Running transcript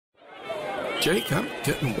Jake, I'm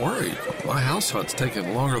getting worried. My house hunt's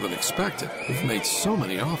taking longer than expected. We've made so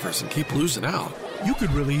many offers and keep losing out. You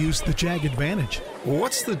could really use the JAG Advantage.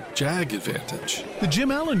 What's the JAG Advantage? The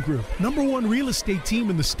Jim Allen Group, #1 real estate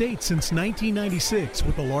team in the state since 1996,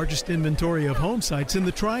 with the largest inventory of home sites in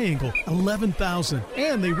the Triangle, 11,000.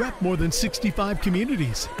 And they rep more than 65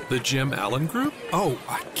 communities. The Jim Allen Group? Oh,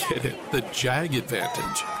 I get it. The JAG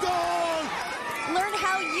Advantage. Learn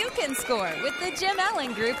how you can score with the Jim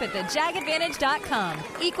Allen Group at thejagadvantage.com.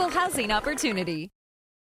 Equal housing opportunity.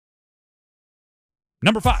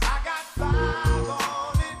 Number 5.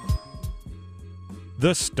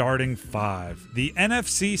 The starting 5. The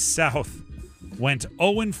NFC South went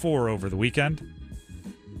 0-4 over the weekend,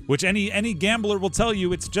 which any gambler will tell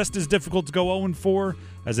you it's just as difficult to go 0-4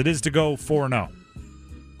 as it is to go 4-0.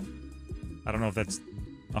 I don't know if that's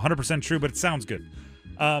 100% true, but it sounds good.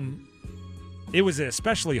 It was an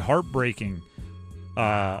especially heartbreaking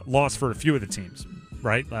loss for a few of the teams,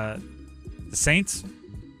 right? The Saints.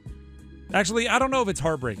 Actually, I don't know if it's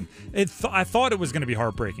heartbreaking. I thought it was going to be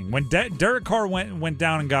heartbreaking. When Derek Carr went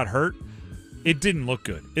down and got hurt, it didn't look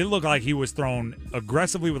good. It looked like he was thrown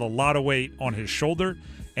aggressively with a lot of weight on his shoulder,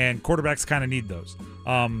 and quarterbacks kind of need those.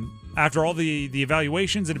 After all the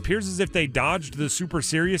evaluations, it appears as if they dodged the super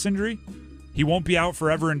serious injury. He won't be out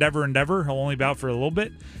forever and ever and ever. He'll only be out for a little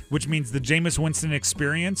bit, which means the Jameis Winston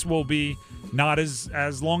experience will be not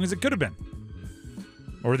as long as it could have been.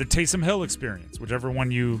 Or the Taysom Hill experience, whichever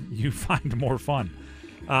one you find more fun.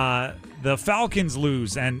 The Falcons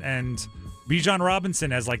lose, and Bijan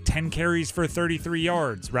Robinson has like 10 carries for 33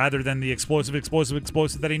 yards rather than the explosive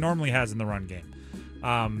that he normally has in the run game.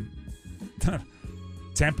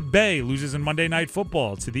 Tampa Bay loses in Monday Night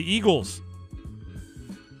Football to the Eagles.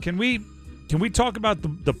 Can we talk about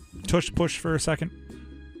the tush push for a second?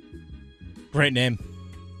 Great name.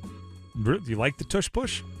 Do you like the tush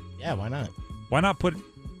push? Yeah, why not? Why not put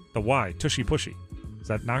the Y, tushy pushy? Is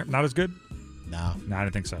that not as good? No, I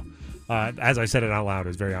didn't think so. As I said it out loud, it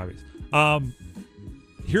was very obvious.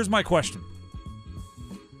 Here's my question.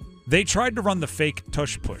 They tried to run the fake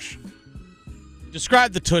tush push.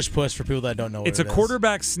 Describe the tush push for people that don't know what it is. It's a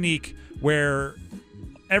quarterback sneak where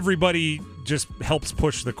everybody just helps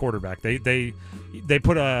push the quarterback. They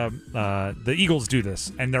put the Eagles do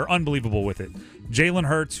this, and they're unbelievable with it. Jalen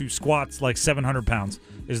Hurts, who squats like 700 pounds,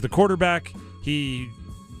 is the quarterback.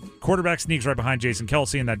 Quarterback sneaks right behind Jason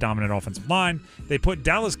Kelce in that dominant offensive line. They put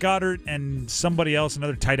Dallas Goedert and somebody else,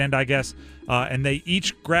 another tight end, I guess, and they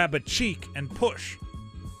each grab a cheek and push.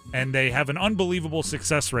 And they have an unbelievable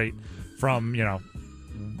success rate from,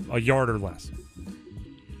 a yard or less.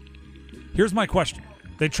 Here's my question.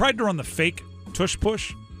 They tried to run the fake tush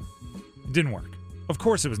push. It didn't work. Of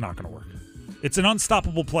course it was not going to work. It's an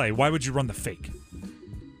unstoppable play. Why would you run the fake?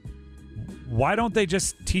 Why don't they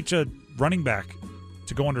just teach a running back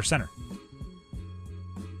to go under center?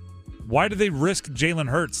 Why do they risk Jalen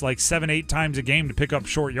Hurts like 7-8 times a game to pick up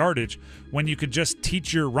short yardage when you could just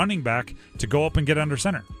teach your running back to go up and get under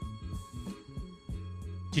center?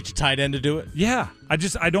 Teach a tight end to do it? Yeah.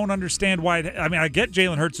 I don't understand why. I get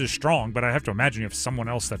Jalen Hurts is strong, but I have to imagine you have someone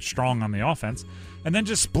else that's strong on the offense. And then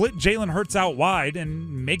just split Jalen Hurts out wide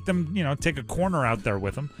and make them, take a corner out there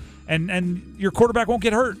with him. And your quarterback won't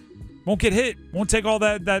get hurt, won't get hit, won't take all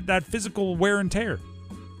that physical wear and tear.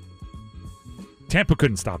 Tampa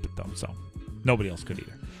couldn't stop it, though, so nobody else could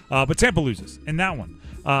either. But Tampa loses in that one.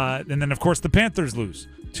 And then, of course, the Panthers lose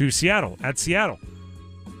to Seattle at Seattle.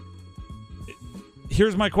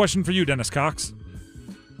 Here's my question for you, Dennis Cox.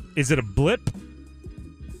 Is it a blip?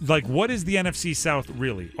 Like, what is the NFC South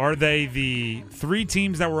really? Are they the 3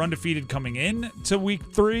 teams that were undefeated coming in to Week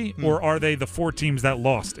 3, or are they the 4 teams that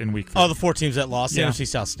lost in Week 3? Oh, the 4 teams that lost. Yeah. The NFC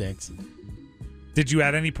South stinks. Did you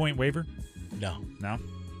at any point waver? No.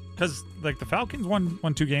 Because, the Falcons won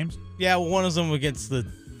 2 games. Yeah, well, one of them against the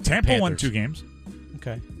Tampa Panthers. won 2 games.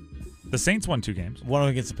 Okay. The Saints won 2 games. One of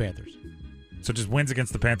them against the Panthers. So just wins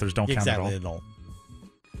against the Panthers don't count at all? Exactly, they don't.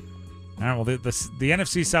 All right, well, the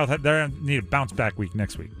NFC South, they need a bounce-back week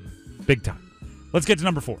next week. Big time. Let's get to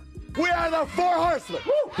number 4. We are the 4 horsemen.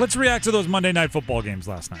 Woo! Let's react to those Monday Night Football games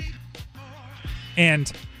last night.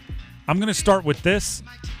 And I'm going to start with this.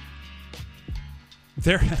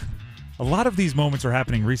 A lot of these moments are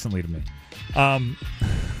happening recently to me. And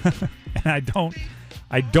I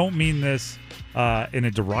don't mean this in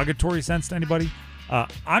a derogatory sense to anybody.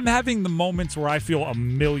 I'm having the moments where I feel a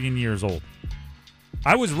million years old.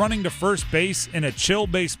 I was running to first base in a chill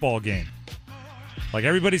baseball game. Like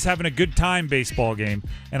everybody's having a good time baseball game,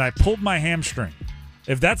 and I pulled my hamstring.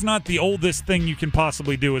 If that's not the oldest thing you can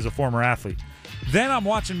possibly do as a former athlete. Then I'm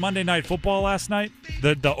watching Monday Night Football last night.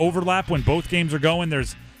 The overlap when both games are going,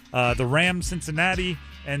 there's the Rams, Cincinnati,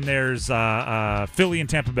 and there's Philly and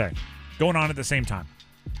Tampa Bay going on at the same time.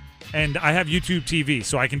 And I have YouTube TV,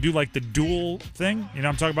 so I can do like the dual thing. You know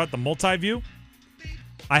what I'm talking about? The multi-view.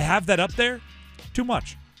 I have that up there. Too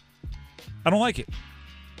much. I don't like it.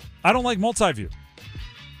 I don't like multi-view.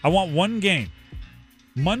 I want one game.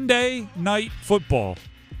 Monday Night Football.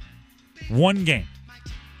 One game.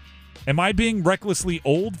 Am I being recklessly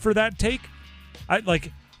old for that take? I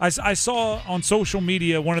saw on social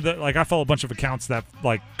media I follow a bunch of accounts that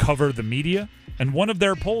like cover the media, and one of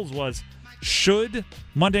their polls was, should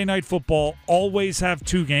Monday Night Football always have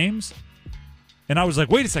 2 games? And I was like,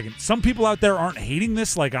 wait a second. Some people out there aren't hating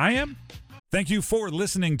this like I am? Thank you for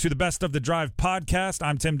listening to the Best of the Drive podcast.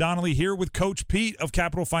 I'm Tim Donnelly here with Coach Pete of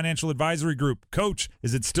Capital Financial Advisory Group. Coach,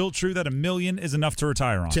 is it still true that $1 million is enough to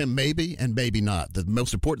retire on? Tim, maybe and maybe not. The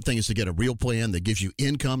most important thing is to get a real plan that gives you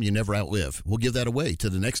income you never outlive. We'll give that away to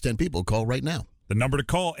the next 10 people. Call right now. The number to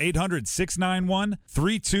call,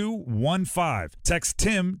 800-691-3215. Text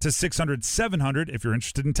Tim to 600-700 if you're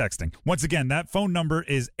interested in texting. Once again, that phone number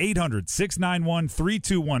is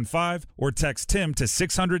 800-691-3215 or text Tim to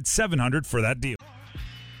 600-700 for that deal.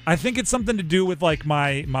 I think it's something to do with like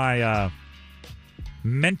my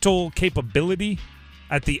mental capability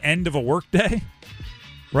at the end of a workday,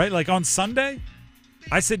 right? Like on Sunday,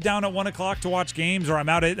 I sit down at 1 o'clock to watch games, or I'm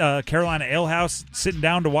out at Carolina Ale House sitting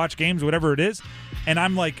down to watch games, whatever it is, and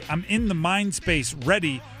I'm in the mind space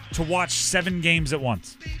ready to watch 7 games at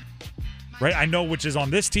once. Right? I know which is on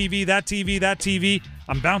this TV, that TV, that TV.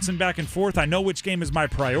 I'm bouncing back and forth. I know which game is my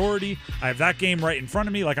priority. I have that game right in front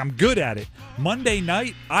of me. Like, I'm good at it. Monday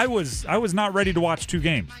night, I was not ready to watch 2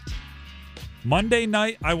 games. Monday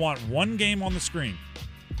night, I want 1 game on the screen.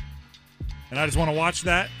 And I just want to watch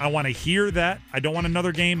that. I want to hear that. I don't want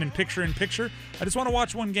another game in picture. I just want to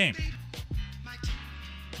watch 1 game.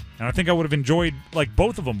 And I think I would have enjoyed like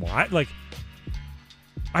both of them more. I've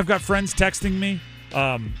got friends texting me.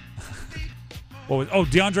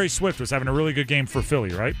 DeAndre Swift was having a really good game for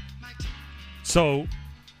Philly, right? So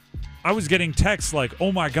I was getting texts like,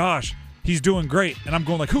 "Oh my gosh, he's doing great," and I'm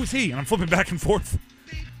going like, "Who's he?" And I'm flipping back and forth.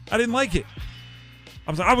 I didn't like it.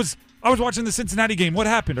 I was watching the Cincinnati game. What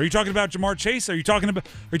happened? Are you talking about Jamar Chase? Are you talking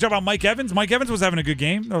about Mike Evans? Mike Evans was having a good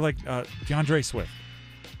game. They're like, DeAndre Swift.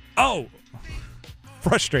 Oh,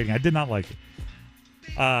 frustrating. I did not like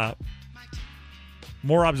it.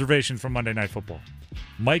 More observations from Monday Night Football.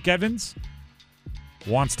 Mike Evans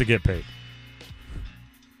wants to get paid.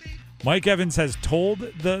 Mike Evans has told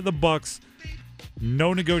the Bucs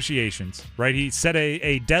no negotiations, right? He set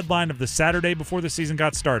a deadline of the Saturday before the season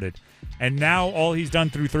got started. And now all he's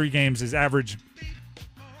done through 3 games is average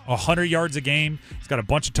 100 yards a game. He's got a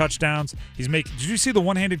bunch of touchdowns. Did you see the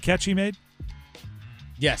one-handed catch he made?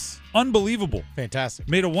 Yes. Unbelievable. Fantastic.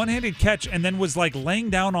 Made a one-handed catch and then was like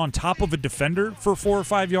laying down on top of a defender for 4 or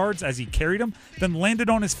 5 yards as he carried him, then landed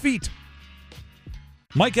on his feet.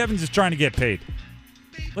 Mike Evans is trying to get paid.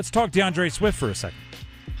 Let's talk DeAndre Swift for a second.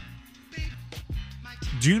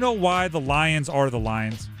 Do you know why the Lions are the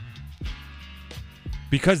Lions?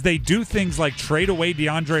 Because they do things like trade away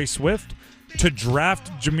DeAndre Swift to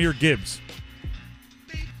draft Jahmyr Gibbs.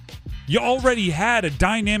 You already had a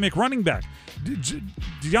dynamic running back.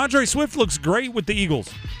 DeAndre Swift looks great with the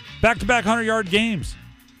Eagles. Back-to-back 100-yard games.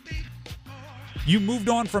 You moved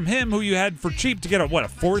on from him, who you had for cheap, to get a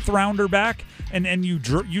 4th-rounder back, and you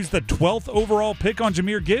used the 12th overall pick on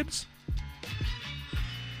Jahmyr Gibbs?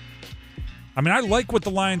 I mean, I like what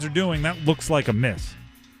the Lions are doing. That looks like a miss.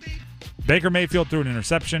 Baker Mayfield threw an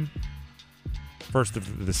interception. First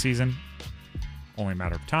of the season. Only a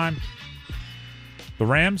matter of time. The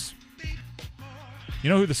Rams. You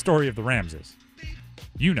know who the story of the Rams is.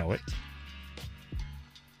 You know it.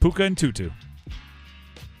 Puka and Tutu.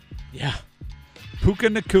 Yeah. Puka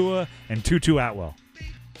Nacua and Tutu Atwell.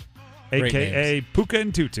 Great A.K.A. names. Puka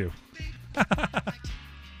and Tutu.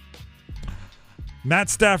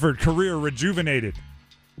 Matt Stafford, career rejuvenated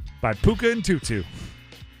by Puka and Tutu.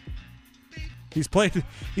 He's played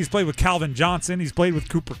with Calvin Johnson. He's played with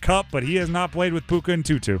Cooper Kupp, but he has not played with Puka and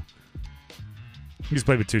Tutu. He's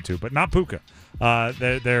played with Tutu, but not Puka.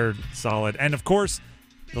 They're solid. And, of course,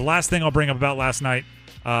 the last thing I'll bring up about last night,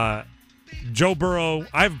 Joe Burrow,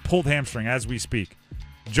 I've pulled hamstring as we speak.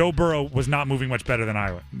 Joe Burrow was not moving much better than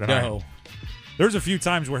I. No. There's a few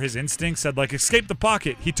times where his instinct said, like, escape the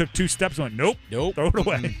pocket. He took 2 steps and went, nope. Throw it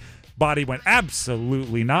away. Body went,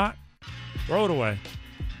 absolutely not. Throw it away.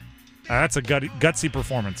 That's a gutsy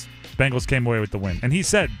performance. Bengals came away with the win. And he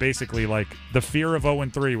said, basically, like, the fear of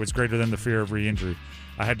 0-3 was greater than the fear of re-injury.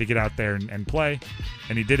 I had to get out there and play,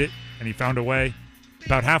 and he did it, and he found a way.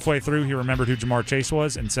 About halfway through, he remembered who Jamar Chase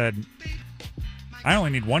was and said, I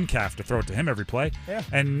only need one calf to throw it to him every play. Yeah.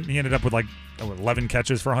 And he ended up with 11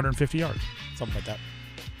 catches for 150 yards. Something like that.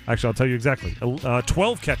 Actually, I'll tell you exactly.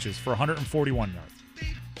 12 catches for 141 yards.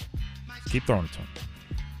 Keep throwing it to him.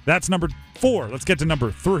 That's number 4. Let's get to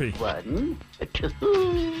number 3. 1, 2,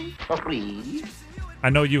 3. I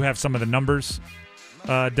know you have some of the numbers,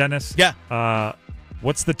 Dennis. Yeah.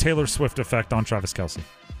 What's the Taylor Swift effect on Travis Kelce?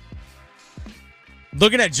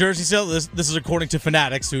 Looking at jersey sales, this is according to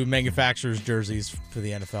Fanatics, who manufactures jerseys for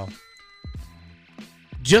the NFL.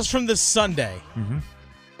 Just from this Sunday,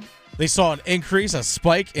 they saw an increase, a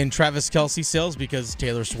spike in Travis Kelce sales because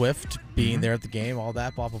Taylor Swift being there at the game, all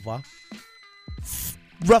that, blah, blah, blah.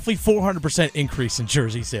 Roughly 400% increase in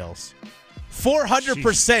jersey sales.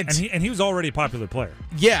 400%. And he was already a popular player.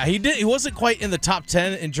 Yeah, he did. He wasn't quite in the top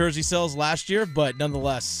 10 in jersey sales last year, but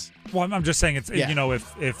nonetheless. Well, I'm just saying if Puka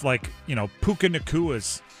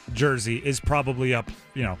Nakua's jersey is probably up,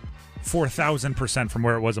 4,000% from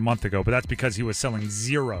where it was a month ago, but that's because he was selling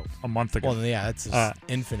 0 a month ago. Well, then, yeah, that's an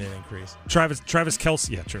infinite increase. Travis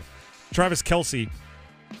Kelce, yeah, true. Travis Kelce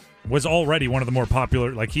was already one of the more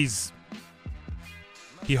popular. He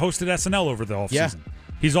hosted SNL over the offseason. Yeah.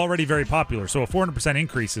 He's already very popular, so a 400%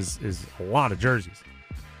 increase is a lot of jerseys.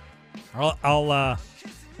 I'll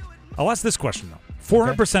ask this question though: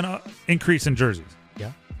 400% increase in jerseys.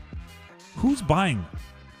 Yeah. Who's buying them?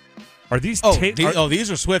 Are these?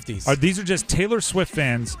 These are Swifties. These are just Taylor Swift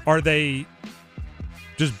fans? Are they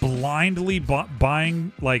just blindly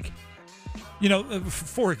buying?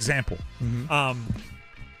 For example,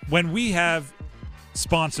 when we have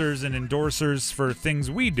sponsors and endorsers for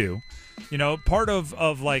things we do. Part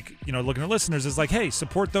of looking at listeners is hey,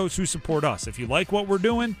 support those who support us. If you like what we're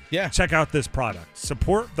doing, check out this product.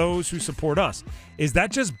 Support those who support us. Is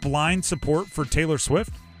that just blind support for Taylor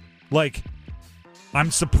Swift?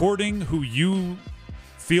 I'm supporting who you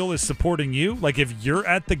feel is supporting you? If you're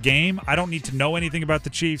at the game, I don't need to know anything about the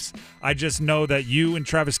Chiefs. I just know that you and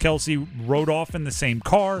Travis Kelce rode off in the same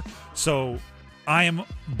car, so I am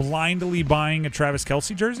blindly buying a Travis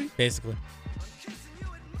Kelce jersey? Basically.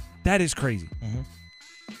 That is crazy.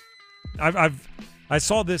 I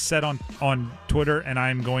saw this said on Twitter, and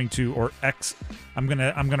I'm going to, or X, I'm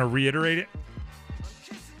gonna reiterate it.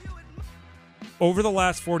 Over the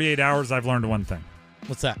last 48 hours, I've learned one thing.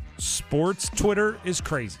 What's that? Sports Twitter is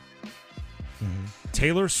crazy.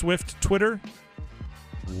 Taylor Swift Twitter,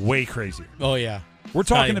 way crazier. Oh yeah. We're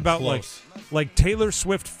talking about like Taylor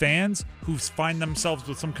Swift fans who find themselves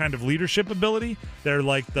with some kind of leadership ability. They're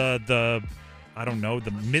like the I don't know,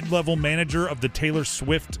 the mid-level manager of the Taylor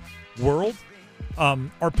Swift world,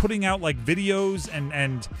 are putting out videos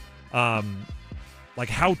and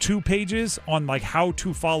how-to pages on how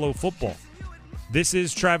to follow football. This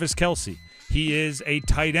is Travis Kelce. He is a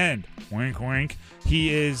tight end. Wink, wink.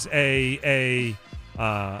 He is a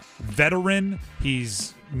veteran.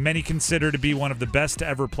 He's many consider to be one of the best to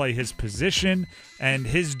ever play his position, and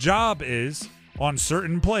his job is, on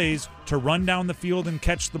certain plays, to run down the field and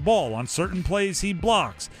catch the ball. On certain plays, he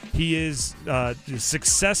blocks. He is his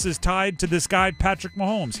success is tied to this guy, Patrick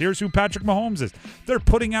Mahomes. Here's who Patrick Mahomes is. They're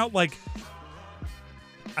putting out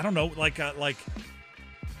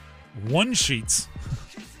one sheets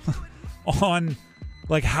on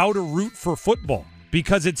how to root for football,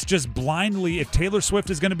 because it's just blindly, if Taylor Swift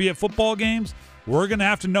is going to be at football games, we're going to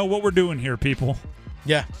have to know what we're doing here, people.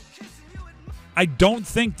 Yeah. I don't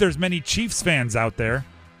think there's many Chiefs fans out there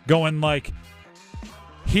going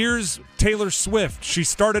here's Taylor Swift. She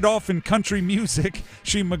started off in country music.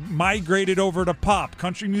 She migrated over to pop.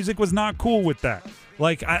 Country music was not cool with that.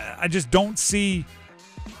 I just don't see,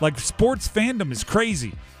 sports fandom is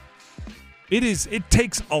crazy. It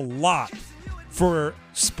takes a lot for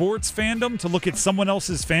sports fandom to look at someone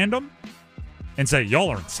else's fandom and say, y'all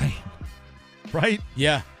are insane. Right?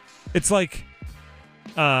 Yeah. It's when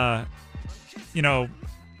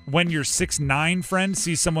your 6'9" friend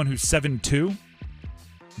sees someone who's 7'2", and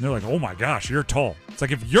they're like, oh my gosh, you're tall. It's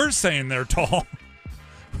if you're saying they're tall,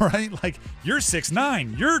 right? You're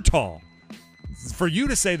 6'9", you're tall. For you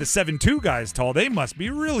to say the 7'2" guy is tall, they must be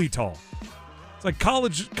really tall. It's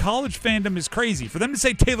college fandom is crazy. For them to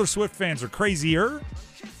say Taylor Swift fans are crazier,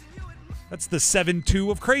 that's the 7'2"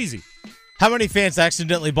 of crazy. How many fans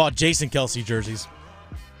accidentally bought Jason Kelce jerseys?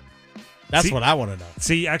 That's what I want to know.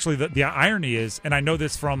 See, actually, the irony is, and I know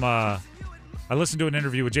this from, I listened to an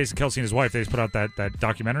interview with Jason Kelce and his wife. They just put out that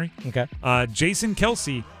documentary. Okay. Jason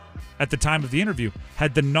Kelce, at the time of the interview,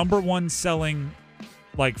 had the number one selling,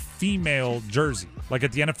 female jersey.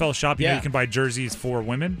 At the NFL shop, you can buy jerseys for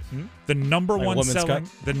women. Mm-hmm. The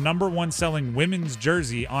number one selling women's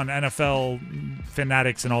jersey on NFL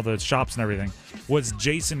Fanatics and all the shops and everything was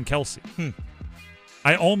Jason Kelce.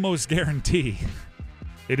 I almost guarantee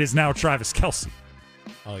it is now Travis Kelce.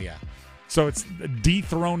 Oh, yeah. So it's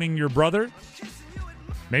dethroning your brother?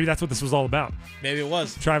 Maybe that's what this was all about. Maybe it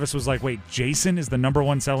was. Travis was like, wait, Jason is the number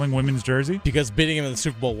one selling women's jersey? Because beating him in the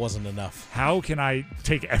Super Bowl wasn't enough. How can I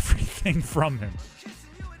take everything from him?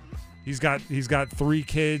 He's got 3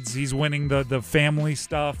 kids. He's winning the family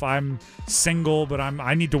stuff. I'm single, but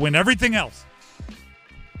I need to win everything else.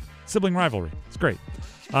 Sibling rivalry. It's great.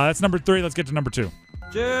 That's number 3. Let's get to number 2.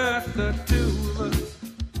 Just the two of us.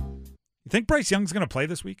 You think Bryce Young's going to play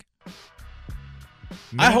this week?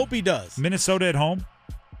 I hope he does. Minnesota at home.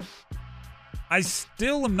 I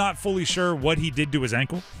still am not fully sure what he did to his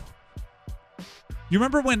ankle. You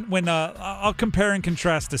remember when I'll compare and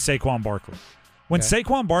contrast to Saquon Barkley. When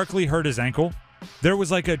Saquon Barkley hurt his ankle, there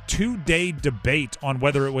was like a 2-day debate on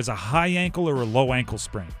whether it was a high ankle or a low ankle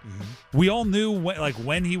sprain. Mm-hmm. We all knew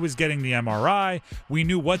when he was getting the MRI. We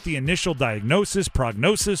knew what the initial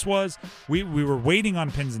prognosis was. We were waiting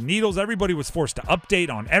on pins and needles. Everybody was forced to update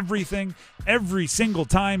on everything. Every single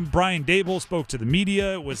time Brian Daboll spoke to the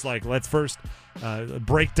media, it was like, let's first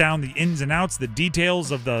break down the ins and outs, the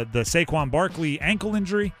details of the Saquon Barkley ankle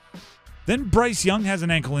injury. Then Bryce Young has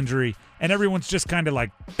an ankle injury, and everyone's just kind of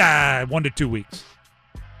like, 1 to 2 weeks.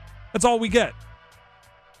 That's all we get.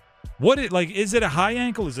 Is it a high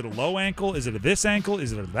ankle? Is it a low ankle? Is it a this ankle?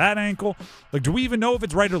 Is it a that ankle? Like, do we even know if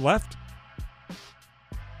it's right or left?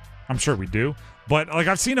 I'm sure we do. But,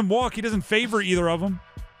 I've seen him walk. He doesn't favor either of them.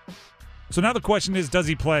 So now the question is, does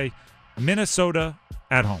he play Minnesota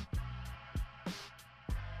at home?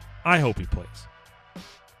 I hope he plays.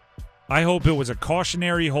 I hope it was a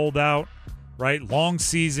cautionary holdout, right? Long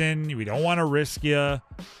season. We don't want to risk you.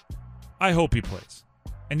 I hope he plays.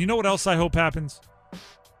 And you know what else I hope happens?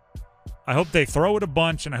 I hope they throw it a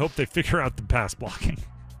bunch, and I hope they figure out the pass blocking.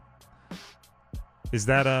 Is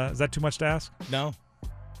that too much to ask? No.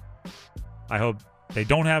 I hope they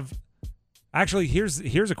don't have. Actually, here's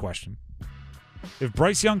a question. If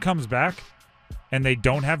Bryce Young comes back and they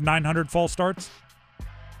don't have 900 false starts,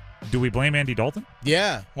 do we blame Andy Dalton?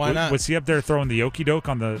 Yeah, why not? Was he up there throwing the okey-doke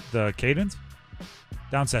on the cadence?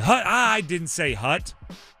 Down said, Hut. I didn't say Hut.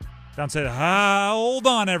 Down said, hold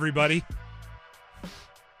on, everybody.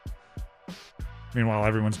 Meanwhile,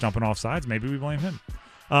 everyone's jumping off sides. Maybe we blame him.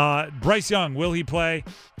 Bryce Young, will he play?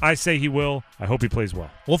 I say he will. I hope he plays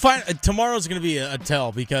well. We'll find. Tomorrow's going to be a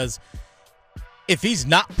tell, because if he's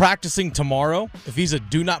not practicing tomorrow, if he's a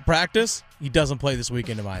do not practice, he doesn't play this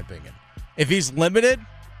weekend, in my opinion. If he's limited,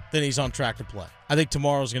 then he's on track to play. I think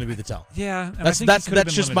tomorrow's going to be the tell. Yeah, that's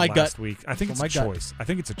just my gut. Week. I think it's a choice. I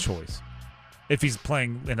think it's a choice. If he's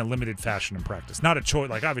playing in a limited fashion in practice, not a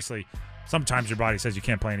choice. Obviously, sometimes your body says you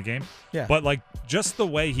can't play in a game. Yeah. But just the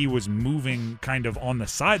way he was moving, kind of on the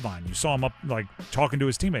sideline, you saw him up talking to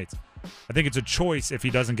his teammates. I think it's a choice if he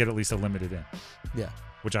doesn't get at least a limited in. Yeah.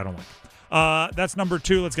 Which I don't like. That's number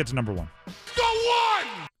 2. Let's get to number 1. Go one!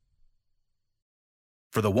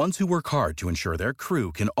 For the ones who work hard to ensure their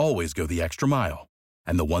crew can always go the extra mile,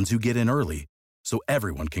 and the ones who get in early so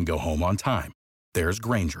everyone can go home on time, there's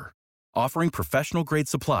Grainger, offering professional-grade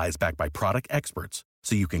supplies backed by product experts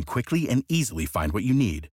so you can quickly and easily find what you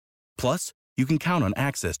need. Plus, you can count on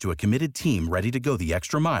access to a committed team ready to go the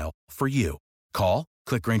extra mile for you. Call,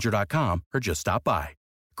 click Grainger.com, or just stop by.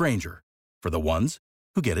 Grainger, for the ones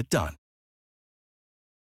who get it done.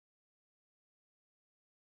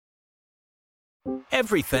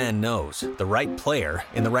 Every fan knows the right player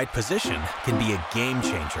in the right position can be a game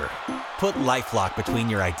changer. Put LifeLock between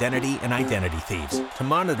your identity and identity thieves to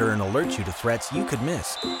monitor and alert you to threats you could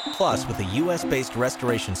miss. Plus, with a U.S.-based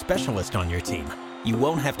restoration specialist on your team, you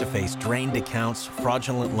won't have to face drained accounts,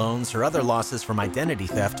 fraudulent loans, or other losses from identity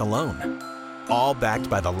theft alone. All backed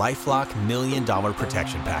by the LifeLock $1 Million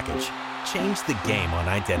Protection Package. Change the game on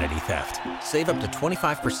identity theft. Save up to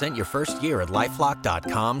 25% your first year at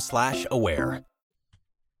LifeLock.com/aware.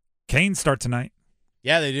 Canes start tonight.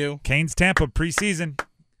 Yeah, they do. Canes Tampa preseason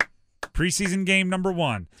game number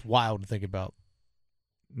 1. It's wild to think about.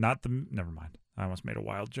 Never mind. I almost made a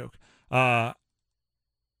wild joke.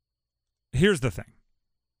 Here's the thing.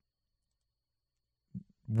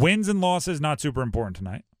 Wins and losses, not super important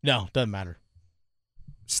tonight. No, doesn't matter.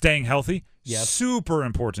 Staying healthy, yes, super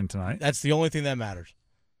important tonight. That's the only thing that matters.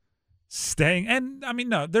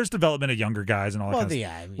 No, there's development of younger guys and all that kind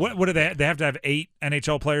of stuff. What do they have to have 8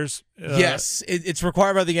 NHL players? Yes, it's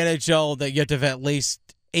required by the NHL that you have to have at least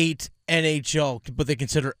 8 NHL, but they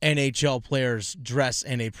consider NHL players dress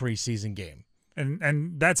in a preseason game.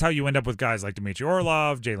 And that's how you end up with guys like Dmitry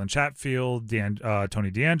Orlov, Jalen Chatfield,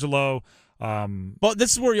 Tony DeAngelo. But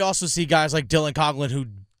this is where you also see guys like Dylan Coughlin who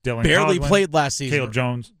Dylan barely Coughlin, played last season. Caleb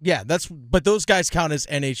Jones. Yeah, but those guys count as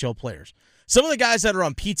NHL players. Some of the guys that are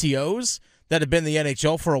on PTOs that have been in the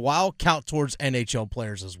NHL for a while count towards NHL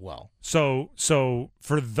players as well. So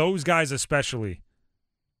for those guys especially,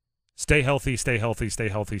 stay healthy, stay healthy, stay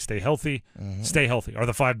healthy, stay healthy, stay healthy are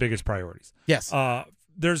the 5 biggest priorities. Yes.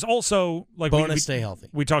 There's also like stay healthy.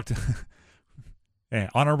 We talked.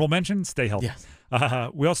 Honorable mention, stay healthy.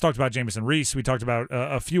 Yes. We also talked about Jamison Reese. We talked about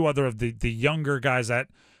a few other of the younger guys that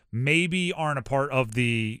maybe aren't a part of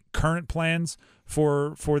the current plans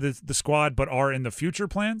for the squad, but are in the future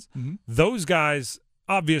plans. Mm-hmm. Those guys,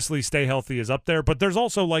 obviously, stay healthy is up there. But there's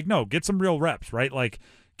also get some real reps, right? Like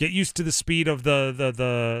get used to the speed of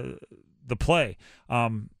the play.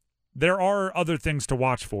 There are other things to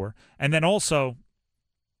watch for, and then also,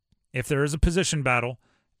 if there is a position battle,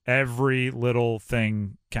 every little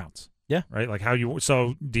thing counts. Yeah. Right. Like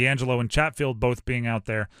so D'Angelo and Chatfield both being out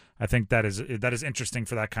there, I think that is interesting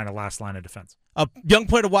for that kind of last line of defense. A young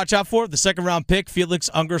player to watch out for, the 2nd-round pick, Felix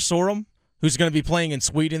Unger-Sorum, who's going to be playing in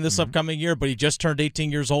Sweden this upcoming year, but he just turned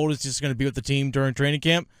 18 years old. He's just going to be with the team during training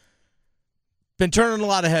camp. Been turning a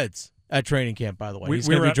lot of heads at training camp, by the way. He's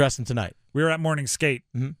going to be dressing tonight. We were at morning skate.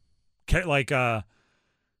 Mm-hmm.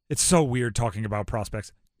 It's so weird talking about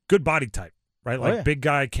prospects. Good body type, right? Big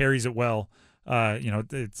guy, carries it well.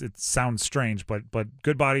 It sounds strange, but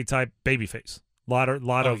good body type, baby face. Lot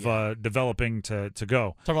of developing to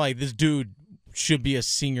go. Talking like this dude should be a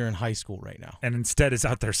senior in high school right now, and instead is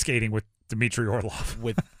out there skating with Dmitry Orlov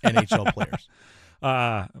with NHL players,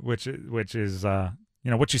 which is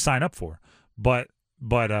what you sign up for. But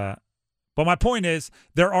my point is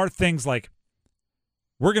there are things like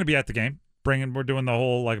we're going to be at the game. We're doing the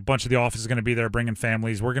whole a bunch of the office is going to be there, bringing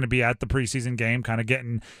families. We're going to be at the preseason game, kind of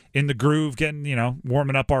getting in the groove,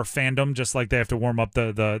 warming up our fandom, just like they have to warm up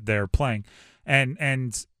their playing,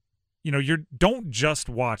 and you don't just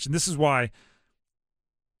watch, and this is why.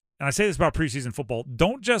 And I say this about preseason football: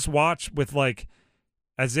 don't just watch with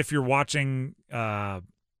as if you're watching, guys, I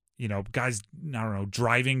don't know,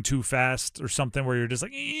 driving too fast or something, where you're just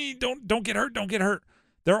like, don't get hurt.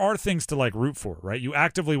 There are things to root for, right? You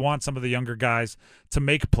actively want some of the younger guys to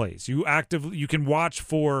make plays. You can watch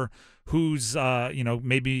for who's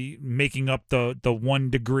maybe making up the 1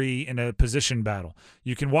 degree in a position battle.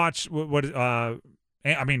 You can watch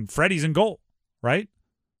Freddie's in goal, right?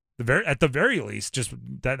 At the very least, just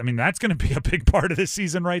that. That's going to be a big part of this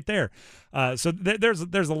season right there. So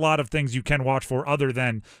there's a lot of things you can watch for other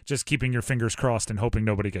than just keeping your fingers crossed and hoping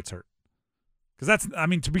nobody gets hurt. Because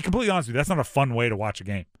to be completely honest with you, that's not a fun way to watch a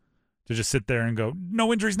game. To just sit there and go,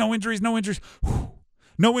 no injuries, no injuries, no injuries.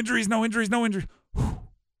 No injuries, no injuries, no injuries.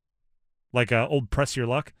 Like old press your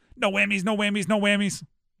luck. No whammies, no whammies, no whammies.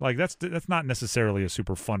 That's not necessarily a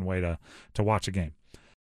super fun way to watch a game.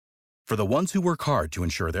 For the ones who work hard to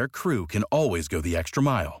ensure their crew can always go the extra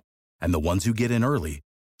mile, and the ones who get in early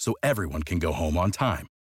so everyone can go home on time,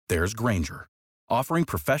 there's Grainger, offering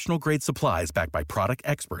professional-grade supplies backed by product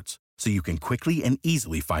experts, so you can quickly and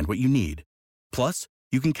easily find what you need. Plus,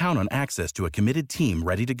 you can count on access to a committed team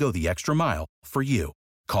ready to go the extra mile for you.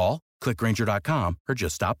 Call, click Grainger.com, or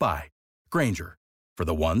just stop by. Grainger, for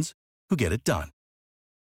the ones who get it done.